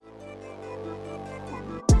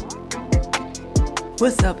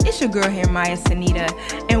What's up? It's your girl here, Maya Sanita,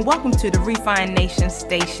 and welcome to the Refined Nation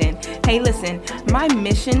Station. Hey, listen, my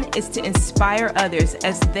mission is to inspire others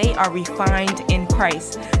as they are refined in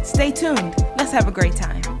Christ. Stay tuned. Let's have a great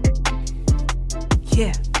time.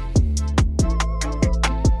 Yeah.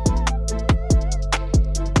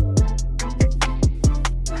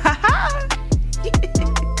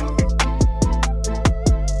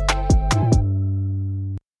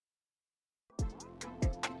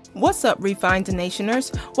 What's up, Refined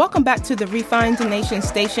Nationers? Welcome back to the Refined Nation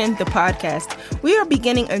Station, the podcast. We are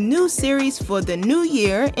beginning a new series for the new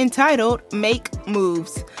year entitled Make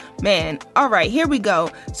Moves. Man, all right, here we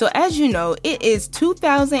go. So as you know, it is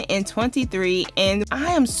 2023 and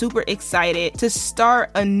I am super excited to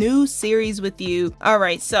start a new series with you. All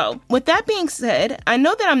right, so with that being said, I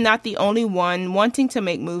know that I'm not the only one wanting to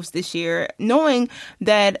make moves this year, knowing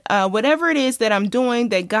that whatever it is that I'm doing,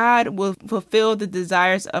 that God will fulfill the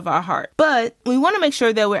desires of our heart. But we want to make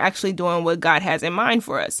sure that we're actually doing what God has in mind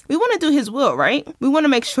for us. We want to do His will, right? We want to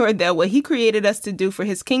make sure that what He created us to do for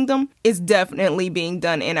His kingdom is definitely being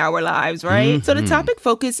done in our lives, right? Mm-hmm. So the topic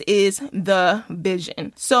focus is the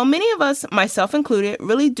vision. So many of us, myself included,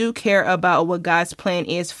 really do care about what God's plan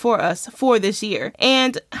is for us for this year.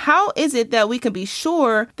 And how is it that we can be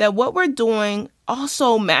sure that what we're doing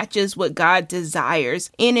also matches what God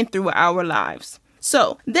desires in and through our lives?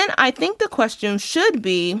 So then I think the question should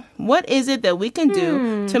be, what is it that we can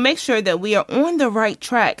do to make sure that we are on the right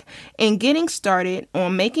track and getting started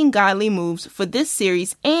on making godly moves for this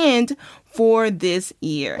series and for this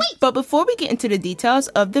year? But before we get into the details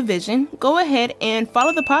of the vision, go ahead and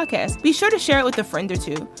follow the podcast. Be sure to share it with a friend or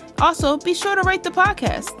two. Also, be sure to rate the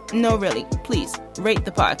podcast. No, really, please rate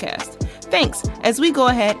the podcast. Thanks, as we go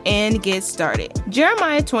ahead and get started.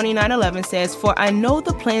 Jeremiah 29:11 says, "For I know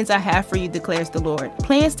the plans I have for you, declares the Lord,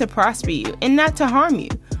 plans to prosper you and not to harm you,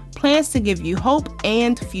 plans to give you hope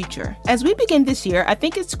and future." As we begin this year, I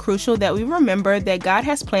think it's crucial that we remember that God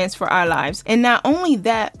has plans for our lives. And not only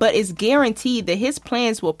that, but it's guaranteed that His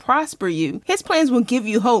plans will prosper you. His plans will give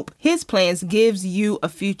you hope. His plans gives you a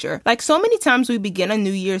future. Like so many times we begin a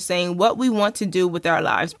new year saying what we want to do with our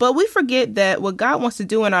lives, but we forget that what God wants to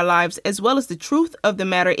do in our lives, as well as the truth of the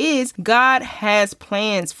matter is, God has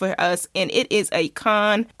plans for us and it is a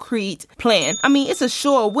concrete plan. I mean, it's a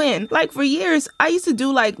sure win. Like for years, I used to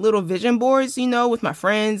do like little vision boards, with my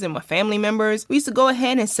friends and my family members. We used to go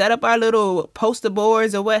ahead and set up our little poster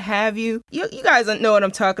boards or what have you. You guys know what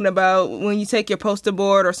I'm talking about when you take your poster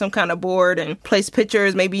board or some kind of board and place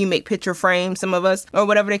pictures. Maybe you make picture frames, some of us, or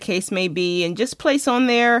whatever the case may be, and just place on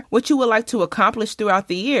there what you would like to accomplish throughout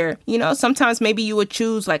the year. Sometimes maybe you would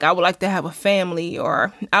choose like, I would like to have a family,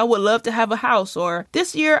 or I would love to have a house, or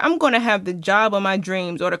this year I'm going to have the job of my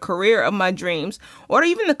dreams or the career of my dreams, or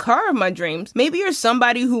even the car of my dreams. Maybe you're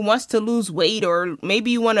somebody who wants to lose weight, or maybe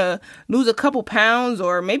you want to lose a couple pounds,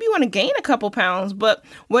 or maybe you want to gain a couple pounds, but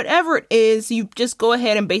whatever it is, you just go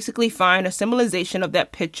ahead and basically find a symbolization of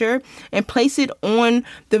that picture and place it on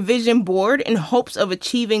the vision board in hopes of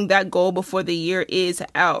achieving that goal before the year is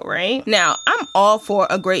out, right? Now, I'm all for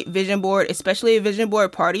a great vision board, especially a vision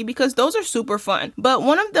board party, because those are super fun. But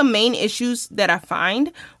one of the main issues that I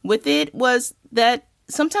find with it was that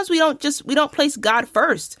sometimes we don't place God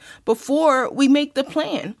first before we make the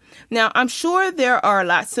plan. Now, I'm sure there are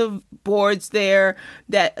lots of boards there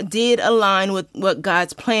that did align with what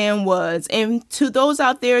God's plan was. And to those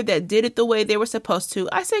out there that did it the way they were supposed to,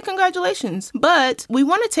 I say congratulations. But we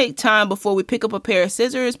want to take time before we pick up a pair of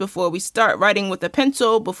scissors, before we start writing with a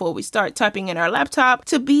pencil, before we start typing in our laptop,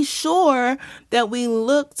 to be sure that we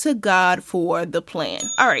look to God for the plan.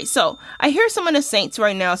 All right, so I hear some of the saints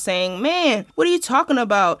right now saying, man, what are you talking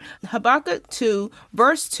about? Habakkuk 2,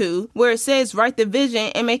 verse 2, where it says, write the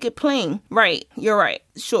vision and make it plain. Right, you're right.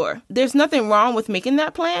 Sure, there's nothing wrong with making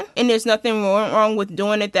that plan, and there's nothing wrong with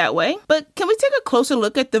doing it that way. But can we take a closer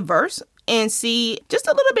look at the verse and see just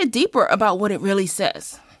a little bit deeper about what it really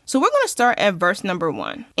says? So we're going to start at verse number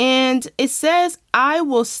 1. And it says, I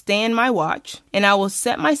will stand my watch, and I will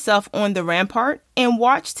set myself on the rampart and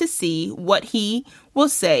watch to see what He will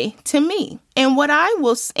say to me, and what I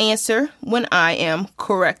will answer when I am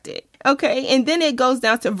corrected. Okay, and then it goes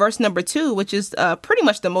down to verse number 2, which is pretty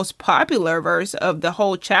much the most popular verse of the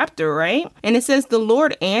whole chapter, right? And it says, the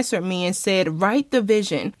Lord answered me and said, write the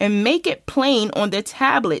vision and make it plain on the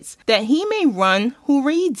tablets, that he may run who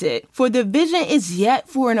reads it. For the vision is yet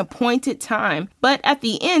for an appointed time, but at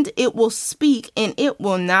the end it will speak and it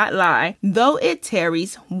will not lie. Though it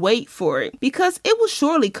tarries, wait for it, because it will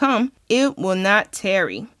surely come. It will not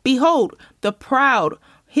tarry. Behold, the proud,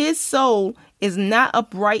 his soul is not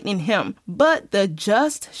upright in him, but the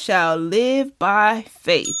just shall live by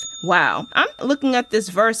faith. Wow. I'm looking at this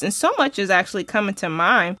verse and so much is actually coming to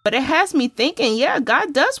mind, but it has me thinking, yeah,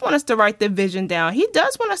 God does want us to write the vision down. He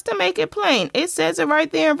does want us to make it plain. It says it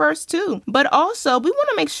right there in verse 2. But also, we want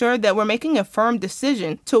to make sure that we're making a firm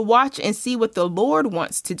decision to watch and see what the Lord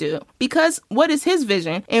wants to do. Because what is his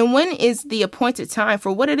vision and when is the appointed time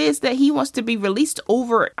for what it is that he wants to be released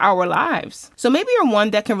over our lives? So maybe you're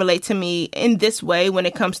one that can relate to me in this way when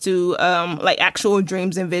it comes to like actual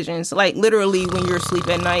dreams and visions, like literally when you're asleep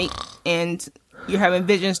at night and you're having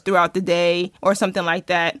visions throughout the day or something like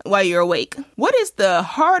that while you're awake. What is the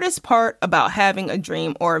hardest part about having a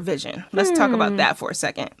dream or a vision? Let's talk about that for a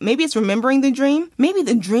second. Maybe it's remembering the dream. Maybe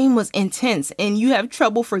the dream was intense and you have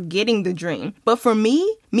trouble forgetting the dream. But for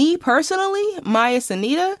me personally, Maya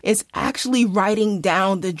Sanita, is actually writing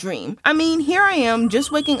down the dream. I mean, here I am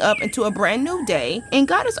just waking up into a brand new day and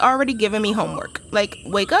God has already given me homework. Like,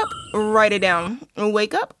 wake up, write it down.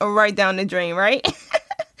 Wake up, write down the dream, right?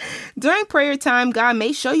 During prayer time, God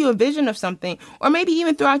may show you a vision of something, or maybe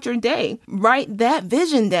even throughout your day. Write that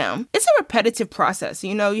vision down. It's a repetitive process.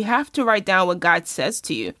 You know, you have to write down what God says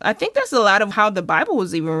to you. I think that's a lot of how the Bible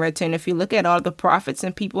was even written. If you look at all the prophets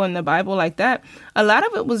and people in the Bible like that, a lot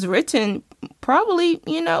of it was written probably,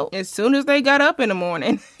 you know, as soon as they got up in the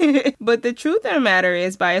morning. But the truth of the matter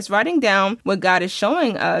is, by us writing down what God is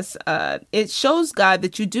showing us, it shows God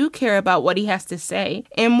that you do care about what he has to say.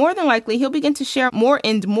 And more than likely, he'll begin to share more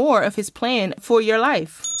and more of his plan for your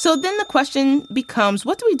life. So then the question becomes,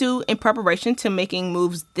 what do we do in preparation to making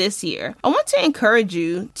moves this year? I want to encourage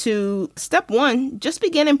you to, step one, just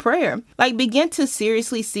begin in prayer. Like, begin to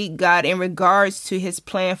seriously seek God in regards to his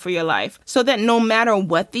plan for your life, so that no matter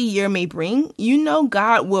what the year may bring, you know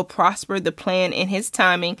God will prosper the plan in his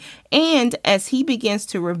timing. And as he begins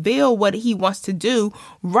to reveal what he wants to do,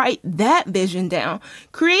 write that vision down.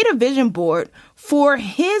 Create a vision board for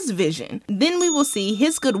his vision. Then we will see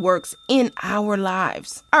his good works in our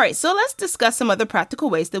lives. All right, so let's discuss some other practical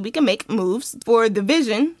ways that we can make moves for the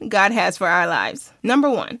vision God has for our lives. Number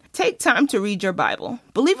 1, take time to read your Bible.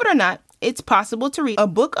 Believe it or not, it's possible to read a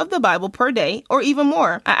book of the Bible per day or even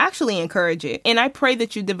more. I actually encourage it, and I pray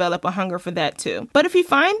that you develop a hunger for that too. But if you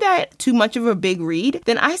find that too much of a big read,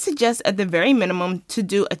 then I suggest at the very minimum to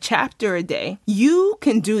do a chapter a day. You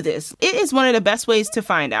can do this. It is one of the best ways to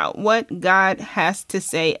find out what God has to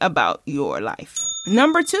say about your life.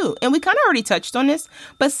 Number 2, and we kind of already touched on this,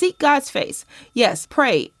 but seek God's face. Yes,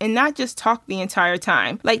 pray and not just talk the entire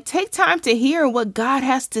time. Like, take time to hear what God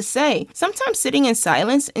has to say. Sometimes sitting in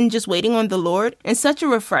silence and just waiting on the Lord is such a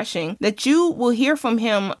refreshing that you will hear from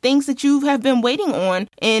him things that you have been waiting on.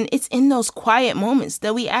 And it's in those quiet moments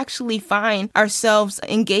that we actually find ourselves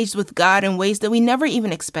engaged with God in ways that we never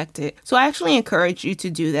even expected. So I actually encourage you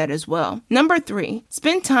to do that as well. Number 3,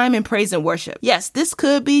 spend time in praise and worship. Yes, this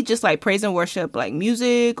could be just like praise and worship, like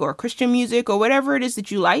music or Christian music or whatever it is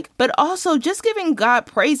that you like, but also just giving God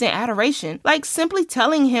praise and adoration, like simply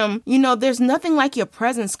telling him, you know, there's nothing like your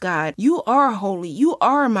presence, God. You are holy. You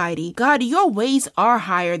are mighty. God, your ways are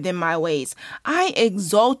higher than my ways. I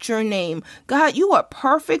exalt your name. God, you are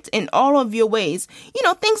perfect in all of your ways. You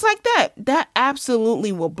know, things like that. That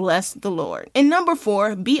absolutely will bless the Lord. And number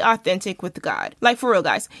 4, be authentic with God. Like, for real,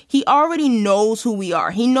 guys, he already knows who we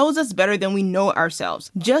are. He knows us better than we know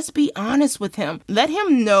ourselves. Just be honest with him. Let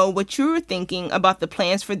him know what you're thinking about the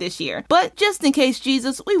plans for this year. But just in case,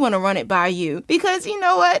 Jesus, we want to run it by you, because you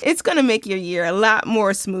know what? It's going to make your year a lot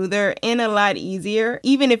more smoother and a lot easier.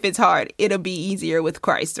 Even if it's hard, it'll be easier with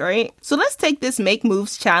Christ, right? So let's take this Make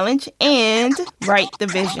Moves challenge and write the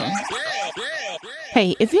vision.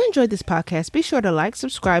 Hey, if you enjoyed this podcast, be sure to like,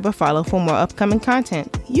 subscribe, or follow for more upcoming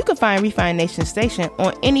content. You can find Refine Nation Station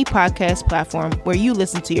on any podcast platform where you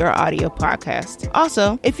listen to your audio podcast.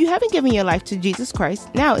 Also, if you haven't given your life to Jesus Christ,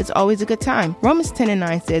 now is always a good time. Romans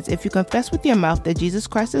 10:9 says, if you confess with your mouth that Jesus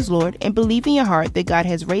Christ is Lord and believe in your heart that God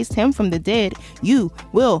has raised him from the dead, you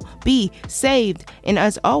will be saved. And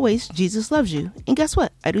as always, Jesus loves you. And guess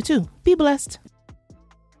what? I do too. Be blessed.